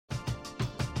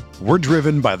We're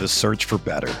driven by the search for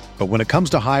better. But when it comes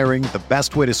to hiring, the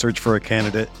best way to search for a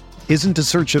candidate isn't to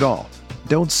search at all.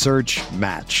 Don't search,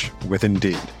 match with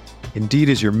Indeed. Indeed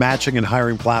is your matching and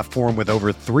hiring platform with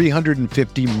over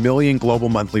 350 million global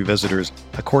monthly visitors,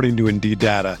 according to Indeed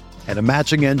data, and a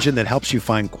matching engine that helps you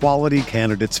find quality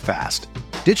candidates fast.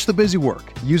 Ditch the busy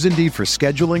work. Use Indeed for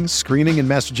scheduling, screening, and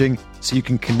messaging so you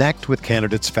can connect with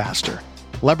candidates faster.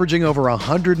 Leveraging over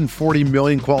 140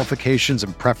 million qualifications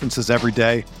and preferences every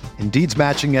day, Indeed's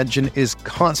matching engine is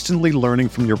constantly learning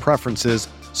from your preferences,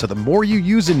 so the more you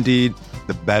use Indeed,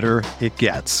 the better it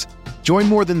gets. Join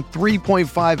more than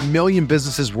 3.5 million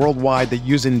businesses worldwide that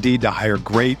use Indeed to hire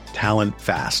great talent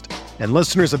fast. And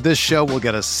listeners of this show will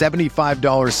get a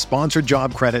 $75 sponsored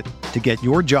job credit to get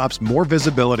your jobs more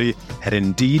visibility at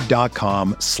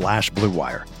Indeed.com/Blue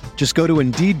Wire. Just go to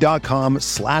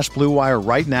Indeed.com/Blue Wire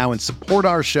right now and support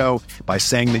our show by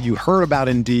saying that you heard about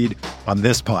Indeed on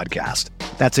this podcast.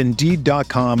 That's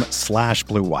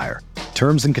Indeed.com/Blue Wire.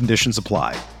 Terms and conditions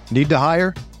apply. Need to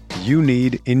hire? You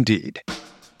need Indeed.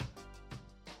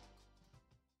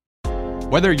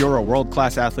 Whether you're a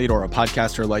world-class athlete or a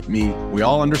podcaster like me, we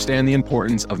all understand the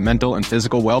importance of mental and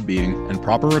physical well-being and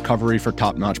proper recovery for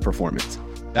top-notch performance.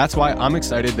 That's why I'm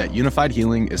excited that Unified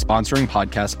Healing is sponsoring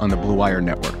podcasts on the Blue Wire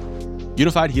Network.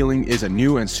 Unified Healing is a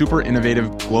new and super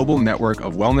innovative global network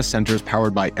of wellness centers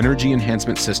powered by Energy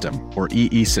Enhancement System, or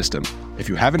EE System. If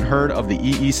you haven't heard of the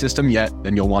EE System yet,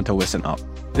 then you'll want to listen up.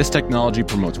 This technology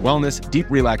promotes wellness, deep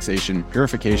relaxation,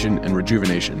 purification, and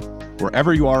rejuvenation.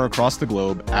 Wherever you are across the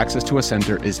globe, access to a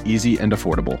center is easy and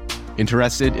affordable.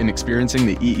 Interested in experiencing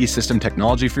the EE System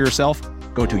technology for yourself?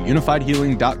 Go to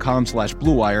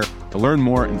unifiedhealing.com/Blue Wire to learn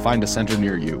more and find a center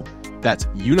near you. That's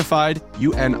unified,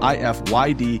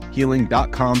 UNIFYD,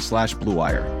 healing.com/Blue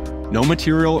Wire. No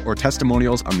material or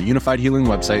testimonials on the Unified Healing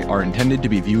website are intended to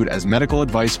be viewed as medical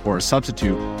advice or a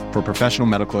substitute for professional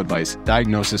medical advice,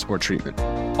 diagnosis, or treatment.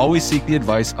 Always seek the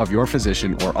advice of your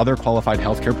physician or other qualified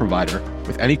healthcare provider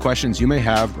with any questions you may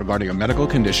have regarding a medical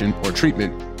condition or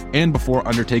treatment and before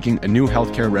undertaking a new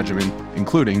healthcare regimen,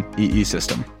 including EE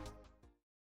System.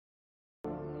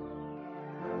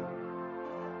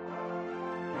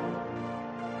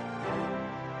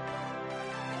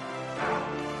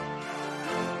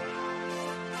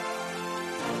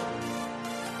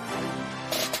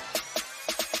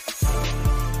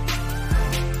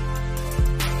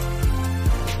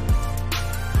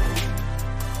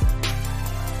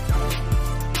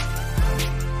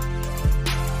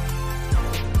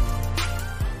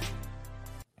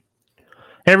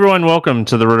 Hey everyone, welcome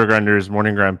to the Roto Grinders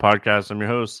Morning Grind Podcast. I'm your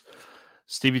host,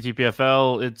 Stevie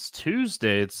TPFL. It's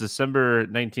Tuesday. It's December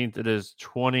 19th. It is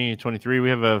 2023. We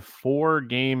have a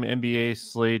 4-game NBA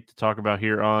slate to talk about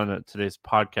here on today's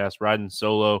podcast, riding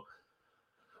solo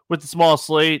with the small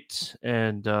slate,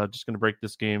 and just going to break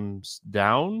this games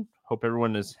down. Hope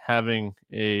everyone is having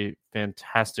a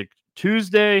fantastic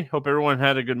Tuesday. Hope everyone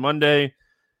had a good Monday,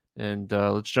 and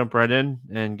let's jump right in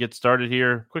and get started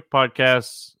here. Quick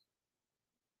podcast.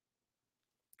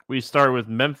 We start with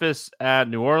Memphis at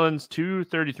New Orleans,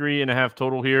 233.5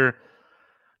 total here.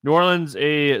 New Orleans,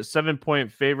 a 7-point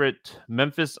favorite.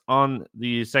 Memphis on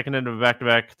the second end of a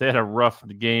back-to-back. They had a rough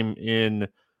game in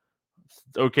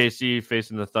OKC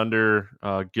facing the Thunder.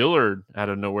 Gillard, out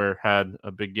of nowhere, had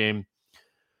a big game.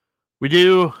 We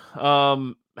do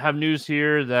have news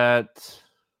here that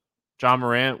Ja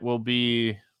Morant will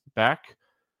be back,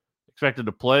 expected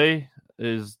to play.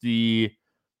 Is the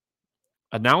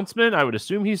announcement. I would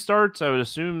assume he starts. I would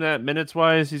assume that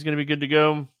minutes-wise, he's going to be good to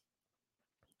go.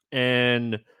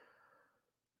 And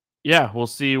yeah, we'll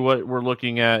see what we're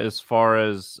looking at as far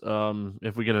as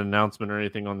if we get an announcement or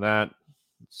anything on that.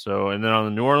 So, and then on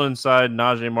the New Orleans side,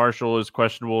 Najee Marshall is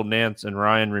questionable. Nance and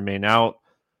Ryan remain out.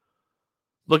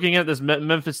 Looking at this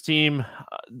Memphis team,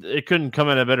 it couldn't come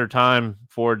at a better time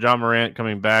for Ja Morant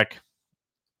coming back.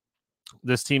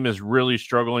 This team is really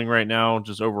struggling right now,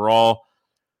 just overall.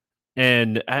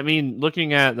 And, I mean,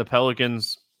 looking at the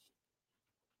Pelicans,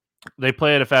 they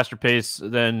play at a faster pace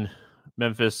than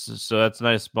Memphis, so that's a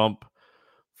nice bump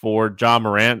for Ja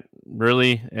Morant,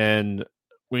 really. And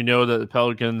we know that the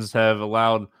Pelicans have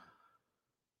allowed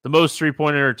the most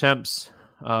three-pointer attempts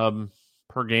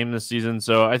per game this season.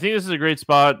 So I think this is a great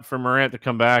spot for Morant to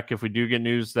come back if we do get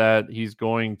news that he's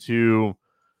going to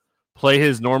play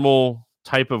his normal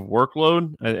type of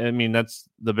workload. I mean, that's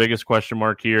the biggest question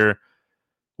mark here.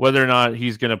 Whether or not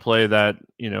he's going to play that,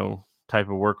 type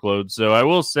of workload. So I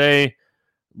will say,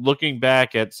 looking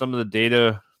back at some of the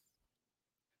data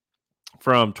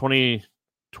from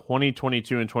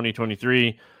 2022 and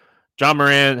 2023, Ja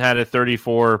Morant had a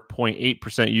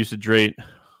 34.8% usage rate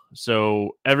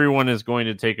So everyone is going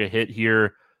to take a hit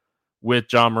here with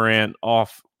Ja Morant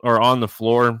off or on the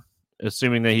floor,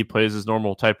 assuming that he plays his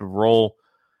normal type of role.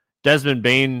 Desmond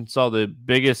Bane saw the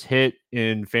biggest hit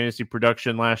in fantasy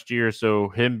production last year, so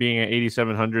him being at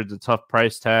 8,700 is a tough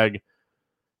price tag.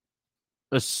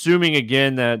 Assuming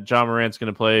again that Ja Morant's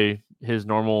going to play his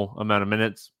normal amount of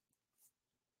minutes.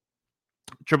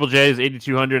 Triple J is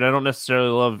 8,200. I don't necessarily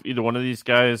love either one of these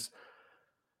guys.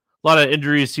 A lot of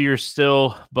injuries here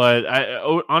still, but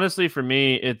honestly, for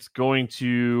me, it's going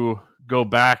to go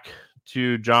back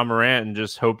to Ja Morant and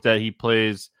just hope that he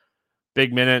plays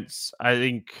big minutes. I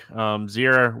think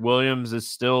Ziaire Williams is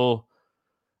still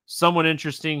somewhat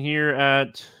interesting here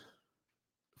at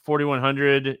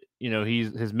 4,100.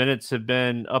 His minutes have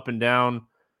been up and down.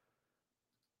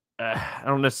 I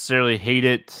don't necessarily hate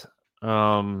it.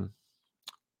 We'll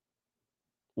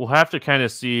have to kind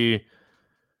of see.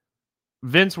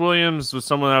 Vince Williams was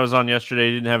someone I was on yesterday.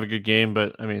 He didn't have a good game,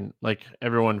 but I mean, like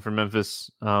everyone from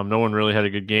Memphis, no one really had a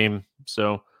good game.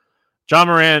 So Ja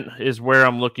Morant is where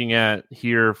I'm looking at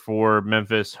here for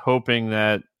Memphis, hoping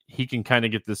that he can kind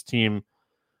of get this team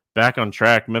back on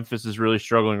track. Memphis is really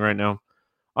struggling right now.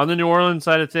 On the New Orleans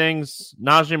side of things,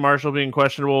 Najee Marshall being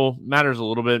questionable matters a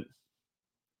little bit,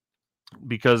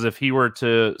 because if he were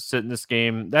to sit in this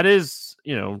game, that is,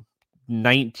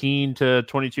 19 to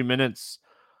 22 minutes.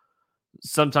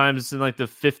 Sometimes it's in like the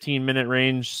 15-minute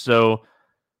range. So,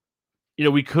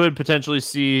 we could potentially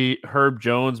see Herb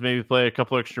Jones maybe play a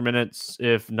couple extra minutes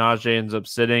if Najee ends up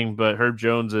sitting, but Herb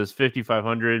Jones is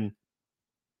 5,500.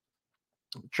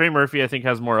 Trey Murphy, I think,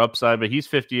 has more upside, but he's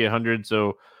 5,800.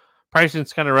 So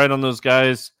pricing's kind of right on those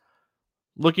guys.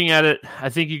 Looking at it, I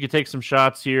think you could take some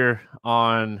shots here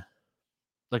on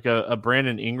like a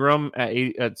Brandon Ingram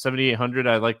at 7,800.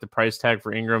 I like the price tag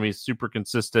for Ingram. He's super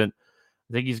consistent.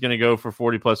 I think he's going to go for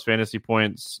 40-plus fantasy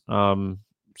points.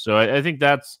 So I think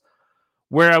that's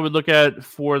where I would look at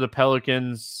for the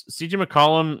Pelicans. CJ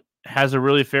McCollum has a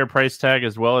really fair price tag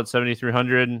as well at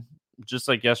 7,300. Just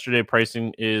like yesterday,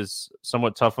 pricing is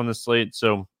somewhat tough on the slate.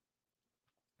 So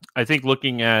I think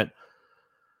looking at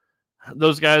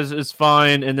those guys is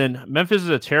fine. And then Memphis is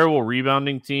a terrible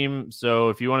rebounding team. So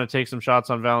if you want to take some shots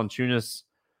on Valanciunas,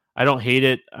 I don't hate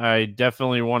it. I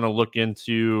definitely want to look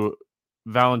into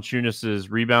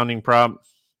Valanciunas' rebounding prop,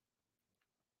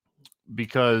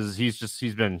 because he's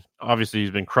been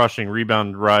crushing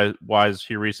rebound wise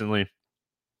here recently.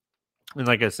 And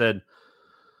like I said,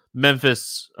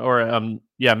 Memphis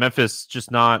just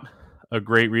not a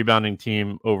great rebounding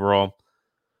team overall.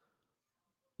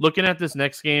 Looking at this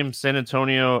next game, San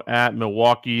Antonio at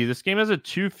Milwaukee. This game has a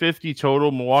 250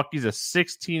 total. Milwaukee's a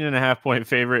 16.5 point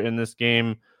favorite in this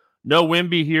game. No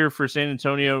Wemby here for San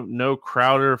Antonio. No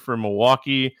Crowder for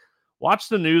Milwaukee. Watch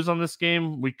the news on this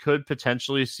game. We could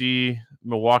potentially see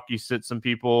Milwaukee sit some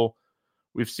people.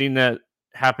 We've seen that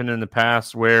happen in the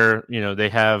past where, they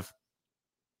have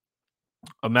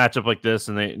a matchup like this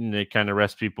and they kind of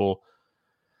rest people.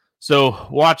 So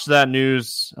watch that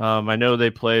news. I know they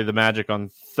play the Magic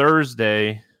on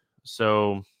Thursday,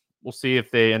 so we'll see if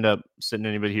they end up sitting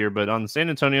anybody here. But on the San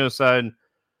Antonio side,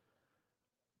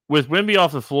 with Wemby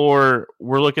off the floor,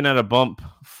 we're looking at a bump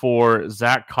for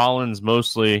Zach Collins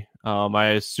mostly. I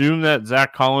assume that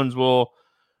Zach Collins will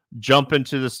jump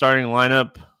into the starting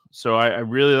lineup. So I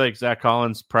really like Zach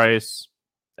Collins' price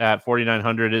at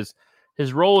 4,900.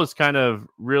 His role has kind of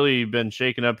really been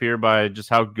shaken up here by just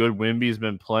how good Wemby's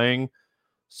been playing.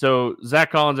 So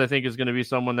Zach Collins, I think, is going to be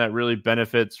someone that really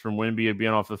benefits from Wemby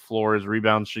being off the floor. His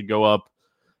rebounds should go up.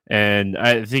 And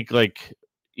I think like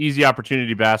easy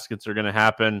opportunity baskets are going to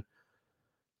happen.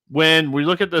 When we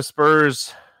look at the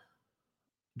Spurs,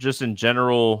 just in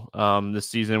general, this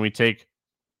season, we take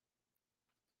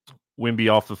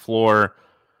Wemby off the floor.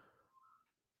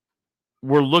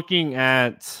 We're looking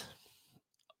at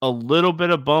a little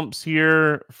bit of bumps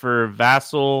here for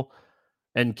Vassell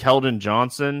and Keldon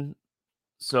Johnson.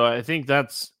 So I think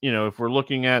that's, if we're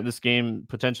looking at this game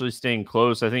potentially staying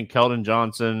close, I think Keldon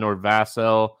Johnson or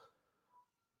Vassell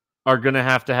are going to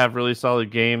have really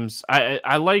solid games.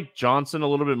 I like Johnson a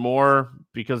little bit more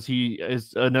because he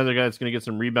is another guy that's going to get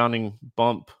some rebounding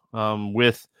bump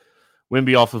with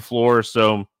Wemby off the floor.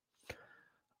 So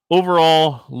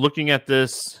overall, looking at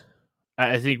this,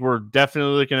 I think we're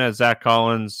definitely looking at Zach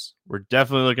Collins. We're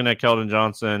definitely looking at Keldon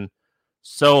Johnson,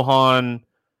 Sohan,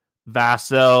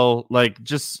 Vassell. Like,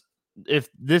 just if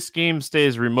this game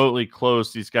stays remotely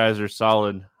close, these guys are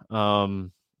solid.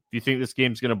 If you think this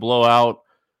game's going to blow out,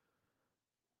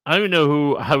 I don't even know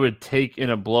who I would take in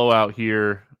a blowout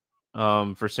here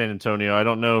for San Antonio. I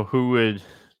don't know who would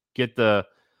get the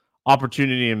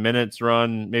opportunity in minutes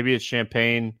run. Maybe it's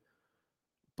Champagne.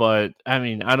 But I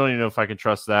mean, I don't even know if I can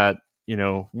trust that.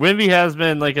 Wemby has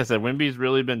been, like I said, Wemby's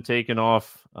really been taken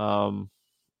off. And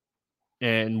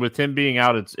with him being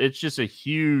out, it's just a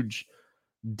huge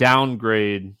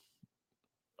downgrade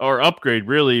or upgrade,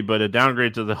 really, but a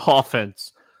downgrade to the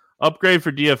offense. Upgrade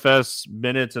for DFS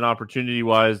minutes and opportunity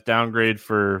wise, downgrade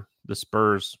for the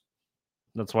Spurs.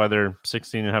 That's why they're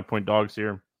 16.5-point dogs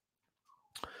here.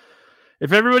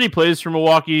 If everybody plays for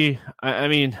Milwaukee, I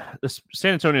mean, the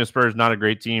San Antonio Spurs not a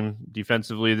great team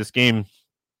defensively. This game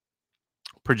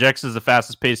projects as the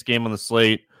fastest paced game on the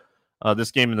slate.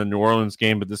 This game and the New Orleans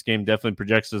game, but this game definitely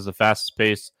projects as the fastest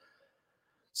pace.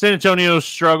 San Antonio's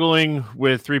struggling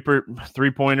with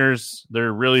three-pointers.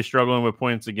 They're really struggling with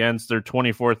points against. They're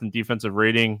 24th in defensive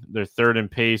rating. They're third in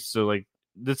pace. So,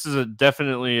 this is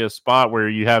definitely a spot where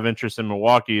you have interest in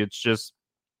Milwaukee. It's just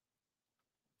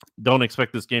don't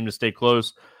expect this game to stay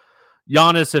close.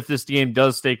 Giannis, if this game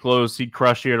does stay close, he'd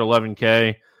crush here at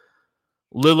 11K.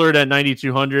 Lillard at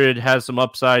 9,200 has some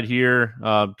upside here,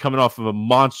 coming off of a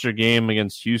monster game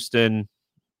against Houston.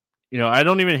 I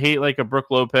don't even hate a Brook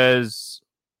Lopez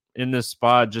in this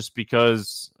spot just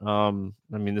because,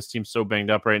 this team's so banged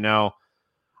up right now.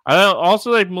 I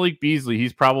also like Malik Beasley.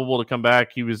 He's probable to come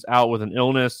back. He was out with an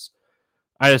illness.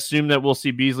 I assume that we'll see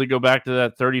Beasley go back to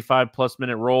that 35-plus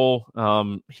minute role.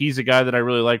 He's a guy that I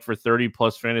really like for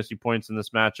 30-plus fantasy points in this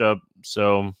matchup.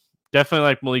 So definitely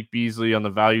like Malik Beasley on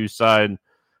the value side.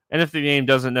 And if the game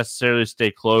doesn't necessarily stay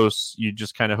close, you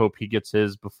just kind of hope he gets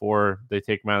his before they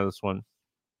take him out of this one.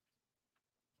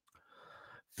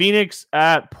 Phoenix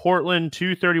at Portland,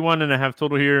 231.5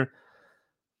 total here.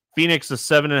 Phoenix, a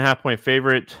 7.5-point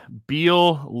favorite.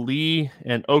 Beal, Lee,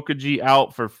 and Okaji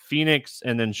out for Phoenix,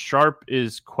 and then Sharp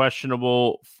is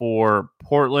questionable for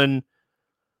Portland.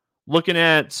 Looking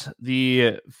at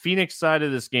the Phoenix side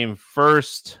of this game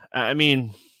first,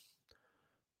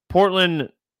 Portland,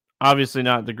 obviously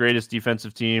not the greatest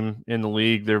defensive team in the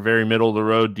league. They're very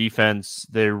middle-of-the-road defense.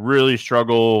 They really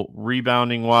struggle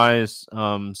rebounding-wise.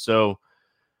 So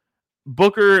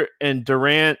Booker and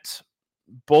Durant,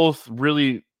 both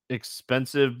really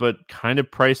expensive, but kind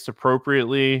of priced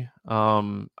appropriately.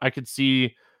 I could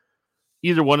see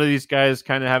either one of these guys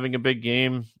kind of having a big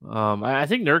game. I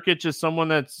think Nurkic is someone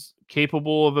that's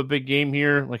capable of a big game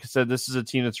here. Like I said, this is a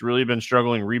team that's really been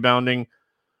struggling rebounding.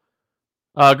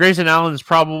 Grayson Allen is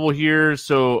probable here,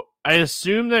 so I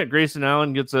assume that Grayson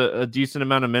Allen gets a decent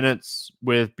amount of minutes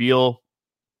with Beal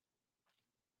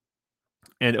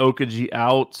and Okaji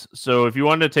out. So if you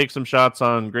wanted to take some shots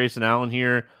on Grayson Allen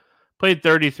here, played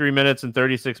 33 minutes and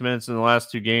 36 minutes in the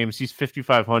last two games. He's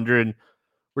 5,500.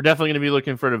 We're definitely going to be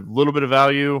looking for a little bit of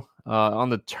value. On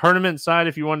the tournament side,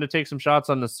 if you wanted to take some shots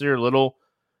on Nasir Little,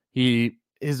 he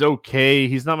is okay.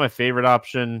 He's not my favorite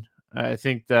option. I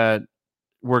think that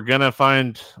we're going to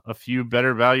find a few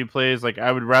better value plays.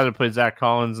 I would rather play Zach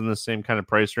Collins in the same kind of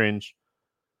price range.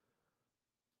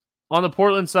 On the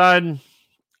Portland side,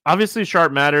 obviously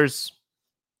Sharp matters.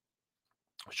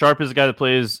 Sharp is a guy that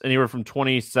plays anywhere from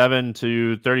 27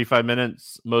 to 35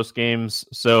 minutes most games.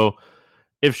 So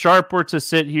if Sharp were to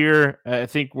sit here, I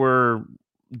think we're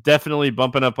definitely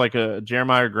bumping up like a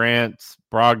Jeremiah Grant,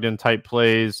 Brogdon type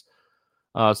plays.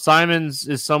 Simons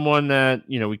is someone that,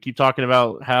 we keep talking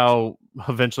about how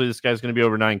eventually this guy's going to be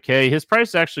over 9K. His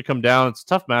price actually come down. It's a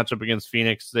tough matchup against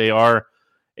Phoenix. They are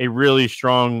a really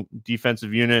strong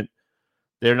defensive unit.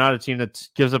 They're not a team that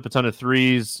gives up a ton of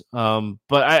threes.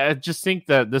 But I just think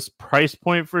that this price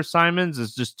point for Simons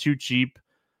is just too cheap.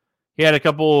 He had a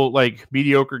couple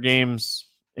mediocre games,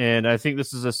 and I think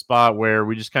this is a spot where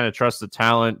we just kind of trust the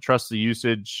talent, trust the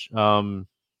usage, and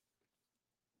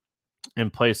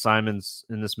play Simons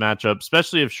in this matchup,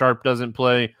 especially if Sharp doesn't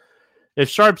play. If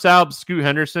Sharp's out, Scoot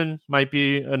Henderson might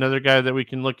be another guy that we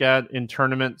can look at in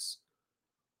tournaments.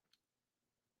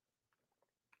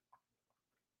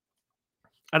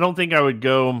 I don't think I would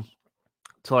go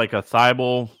to a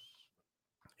Thibault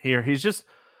here. He's just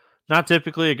not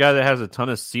typically a guy that has a ton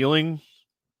of ceiling.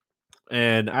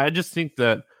 And I just think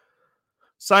that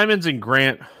Simons and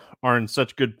Grant are in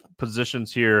such good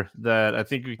positions here that I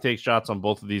think we can take shots on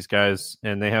both of these guys,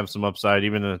 and they have some upside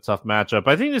even in a tough matchup.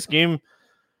 I think this game,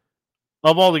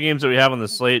 of all the games that we have on the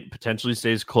slate, potentially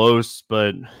stays close,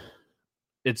 but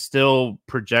it's still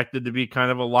projected to be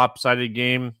kind of a lopsided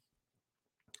game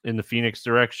in the Phoenix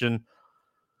direction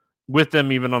with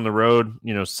them even on the road.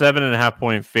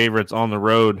 7.5-point favorites on the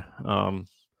road.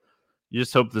 You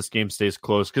just hope this game stays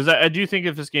close, because I do think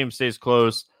if this game stays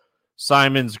close,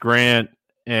 Simons, Grant,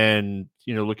 and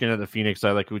looking at the Phoenix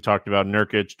side, like we talked about,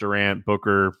 Nurkic, Durant,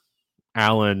 Booker,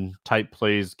 Allen type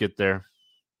plays get there.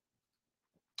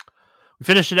 We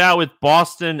finish it out with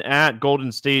Boston at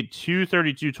Golden State,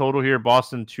 232 total here.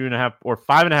 Boston 2.5 or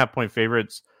 5.5 point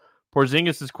favorites.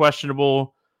 Porzingis is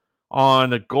questionable.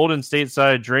 On the Golden State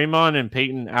side, Draymond and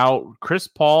Payton out. Chris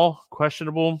Paul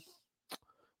questionable.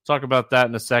 Talk about that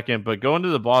in a second. But going to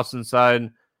the Boston side,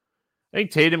 I think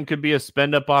Tatum could be a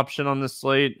spend-up option on this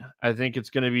slate. I think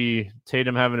it's going to be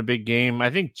Tatum having a big game.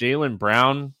 I think Jaylen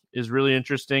Brown is really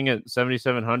interesting at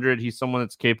 7,700. He's someone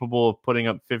that's capable of putting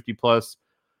up 50-plus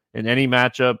in any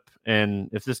matchup. And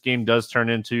if this game does turn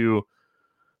into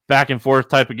back-and-forth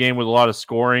type of game with a lot of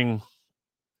scoring,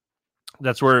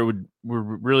 that's where it would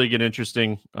really get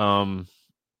interesting.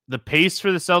 The pace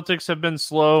for the Celtics have been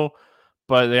slow,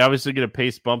 but they obviously get a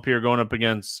pace bump here going up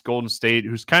against Golden State,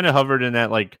 who's kind of hovered in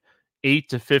that like 8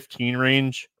 to 15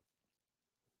 range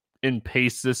in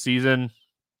pace this season.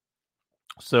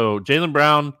 So Jaylen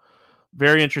Brown,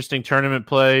 very interesting tournament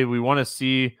play. We want to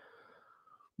see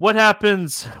what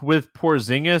happens with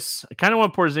Porzingis. I kind of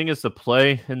want Porzingis to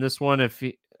play in this one. If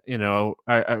he,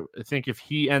 I think if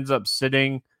he ends up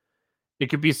sitting, it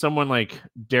could be someone like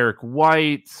Derek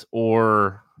White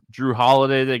or Drew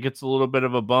Holiday that gets a little bit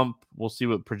of a bump. We'll see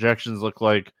what projections look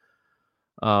like.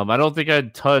 I don't think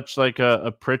I'd touch like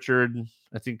a Pritchard.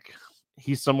 I think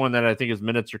he's someone that I think his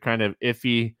minutes are kind of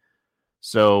iffy.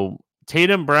 So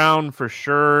Tatum, Brown for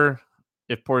sure.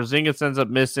 If Porzingis ends up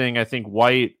missing, I think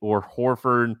White or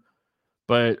Horford.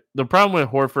 But the problem with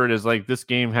Horford is like this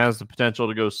game has the potential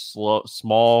to go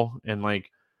small, and like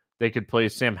they could play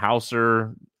Sam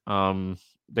Hauser.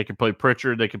 They could play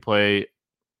Pritchard. They could play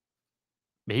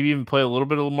maybe even play a little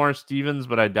bit of Lamar Stevens,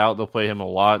 but I doubt they'll play him a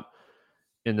lot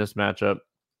in this matchup.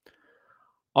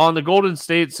 On the Golden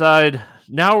State side,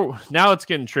 now it's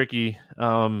getting tricky.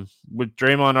 With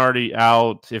Draymond already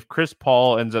out, if Chris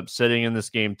Paul ends up sitting in this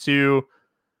game too,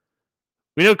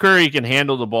 we know Curry can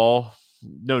handle the ball,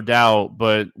 no doubt,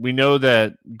 but we know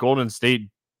that Golden State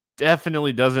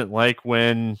definitely doesn't like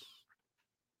when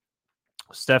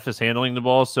Steph is handling the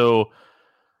ball. So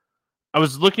I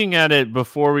was looking at it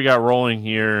before we got rolling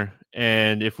here,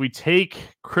 and if we take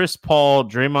Chris Paul,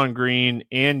 Draymond Green,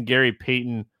 and Gary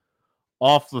Payton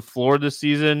off the floor this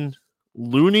season,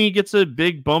 Looney gets a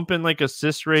big bump in like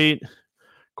assist rate.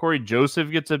 Corey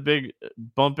Joseph gets a big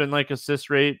bump in like assist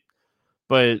rate.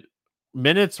 But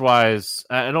minutes wise,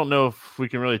 I don't know if we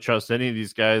can really trust any of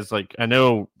these guys. Like, I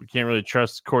know we can't really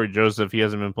trust Corey Joseph. He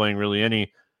hasn't been playing really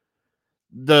any.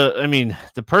 The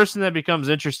person that becomes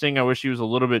interesting, I wish he was a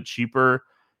little bit cheaper,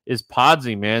 is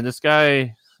Podsy, man. This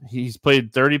guy, he's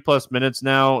played 30-plus minutes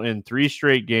now in 3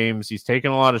 straight games. He's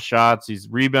taken a lot of shots. He's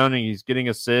rebounding. He's getting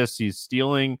assists. He's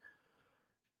stealing.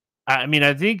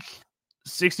 I think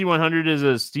 6,100 is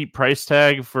a steep price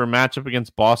tag for a matchup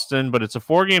against Boston, but it's a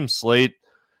 4-game slate.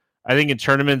 I think in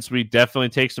tournaments, we definitely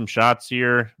take some shots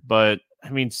here. But,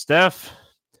 Steph,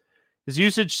 his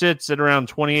usage sits at around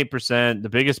 28%. The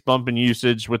biggest bump in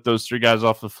usage with those 3 guys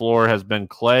off the floor has been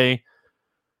Clay.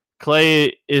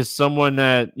 Clay is someone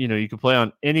that, you can play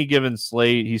on any given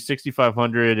slate. He's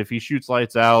 6,500. If he shoots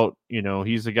lights out,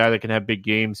 he's a guy that can have big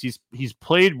games. He's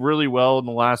played really well in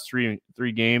the last three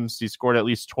games. He scored at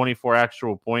least 24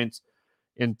 actual points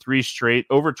in 3 straight,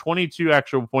 over 22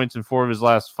 actual points in 4 of his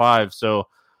last 5. So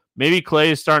maybe Clay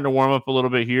is starting to warm up a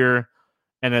little bit here.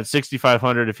 And at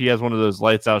 6,500, if he has one of those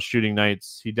lights out shooting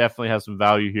nights, he definitely has some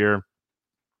value here.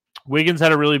 Wiggins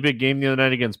had a really big game the other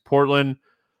night against Portland.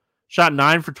 Shot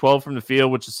 9 for 12 from the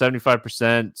field, which is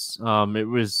 75%. It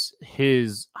was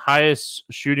his highest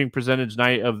shooting percentage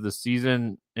night of the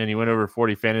season, and he went over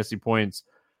 40 fantasy points.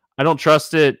 I don't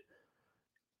trust it.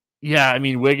 Yeah,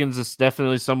 Wiggins is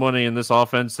definitely someone in this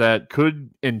offense that could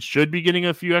and should be getting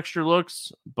a few extra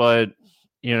looks, but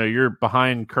you're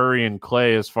behind Curry and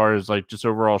Clay as far as like just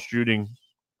overall shooting.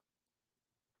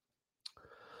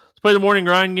 Let's play the morning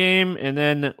grind game, and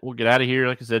then we'll get out of here.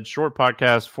 Like I said, short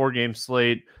podcast, 4-game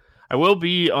slate. I will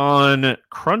be on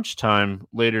Crunch Time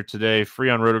later today, free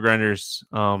on RotoGrinders.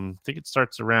 I think it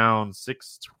starts around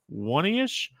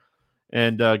 6:20-ish,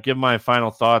 and give my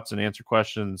final thoughts and answer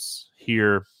questions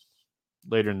here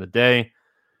later in the day.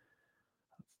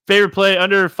 Favorite play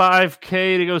under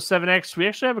 5K to go 7X. We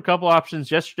actually have a couple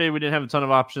options. Yesterday, we didn't have a ton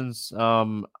of options.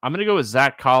 I'm going to go with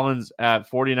Zach Collins at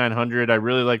 4,900. I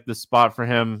really like this spot for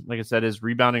him. Like I said, his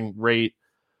rebounding rate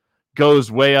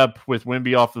goes way up with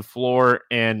Wemby off the floor,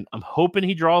 and I'm hoping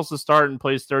he draws the start and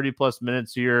plays 30-plus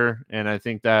minutes here. And I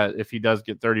think that if he does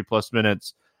get 30-plus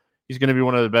minutes, he's going to be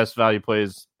one of the best value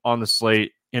plays on the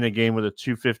slate in a game with a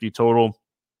 250 total.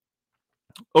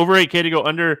 Over 8K to go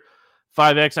under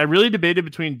 5X. I really debated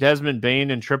between Desmond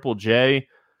Bane and Triple J.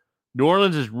 New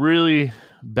Orleans is really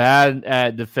bad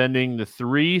at defending the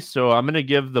 3, so I'm going to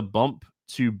give the bump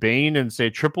to Bane and say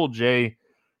Triple J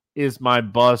is my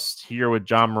bust here with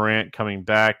John Morant coming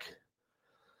back.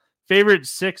 Favorite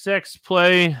 6X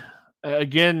play,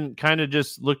 again, kind of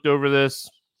just looked over this.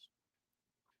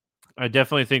 I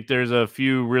definitely think there's a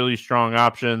few really strong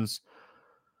options.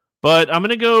 But I'm going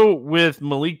to go with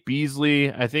Malik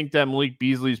Beasley. I think that Malik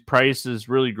Beasley's price is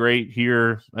really great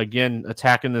here. Again,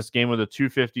 attacking this game with a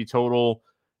 250 total.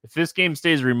 If this game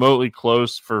stays remotely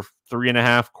close for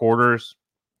 3.5 quarters,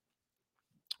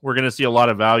 we're going to see a lot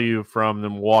of value from the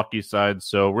Milwaukee side.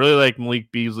 So really like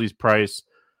Malik Beasley's price.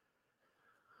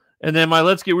 And then my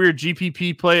Let's Get Weird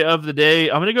GPP play of the day,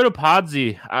 I'm going to go to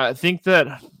Podsy. I think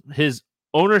that his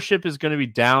ownership is going to be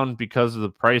down because of the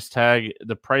price tag.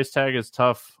 The price tag is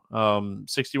tough.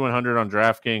 6,100 on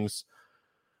DraftKings.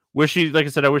 Like I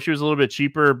said, I wish he was a little bit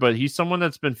cheaper, but he's someone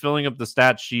that's been filling up the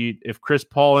stat sheet. If Chris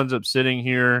Paul ends up sitting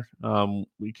here,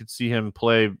 we could see him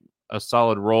play a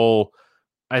solid role.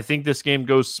 I think this game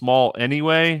goes small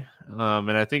anyway,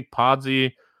 and I think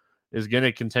Podsy is going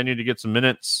to continue to get some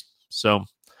minutes. So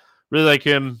really like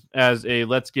him as a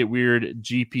Let's Get Weird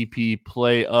GPP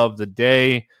play of the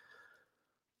day.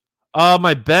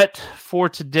 My bet for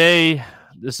today,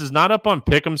 this is not up on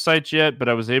Pick'em sites yet, but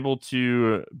I was able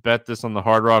to bet this on the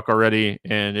Hard Rock already,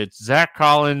 and it's Zach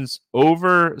Collins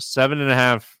over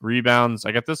 7.5 rebounds.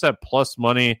 I got this at plus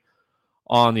money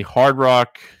on the Hard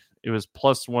Rock. It was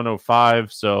plus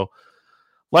 105, so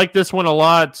like this one a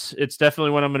lot. It's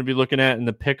definitely what I'm going to be looking at in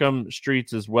the Pick'em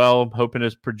streets as well. I'm hoping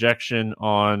his projection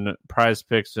on Prize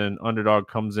Picks and Underdog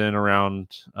comes in around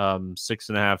 6.5,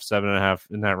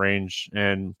 7.5 in that range,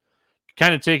 and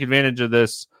kind of take advantage of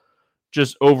this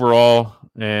just overall.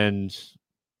 And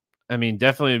I mean,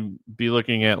 definitely be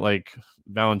looking at like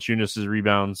Valanciunas'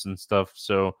 rebounds and stuff.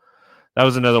 So that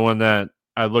was another one that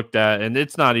I looked at, and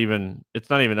it's not even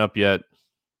up yet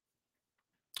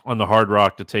on the Hard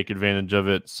Rock to take advantage of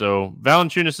it. So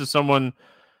Valanciunas is someone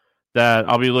that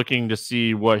I'll be looking to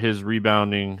see what his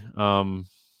rebounding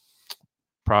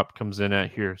prop comes in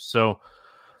at here. So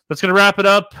that's going to wrap it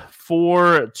up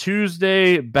for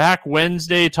Tuesday. Back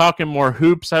Wednesday, talking more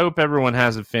hoops. I hope everyone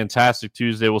has a fantastic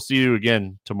Tuesday. We'll see you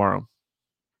again tomorrow.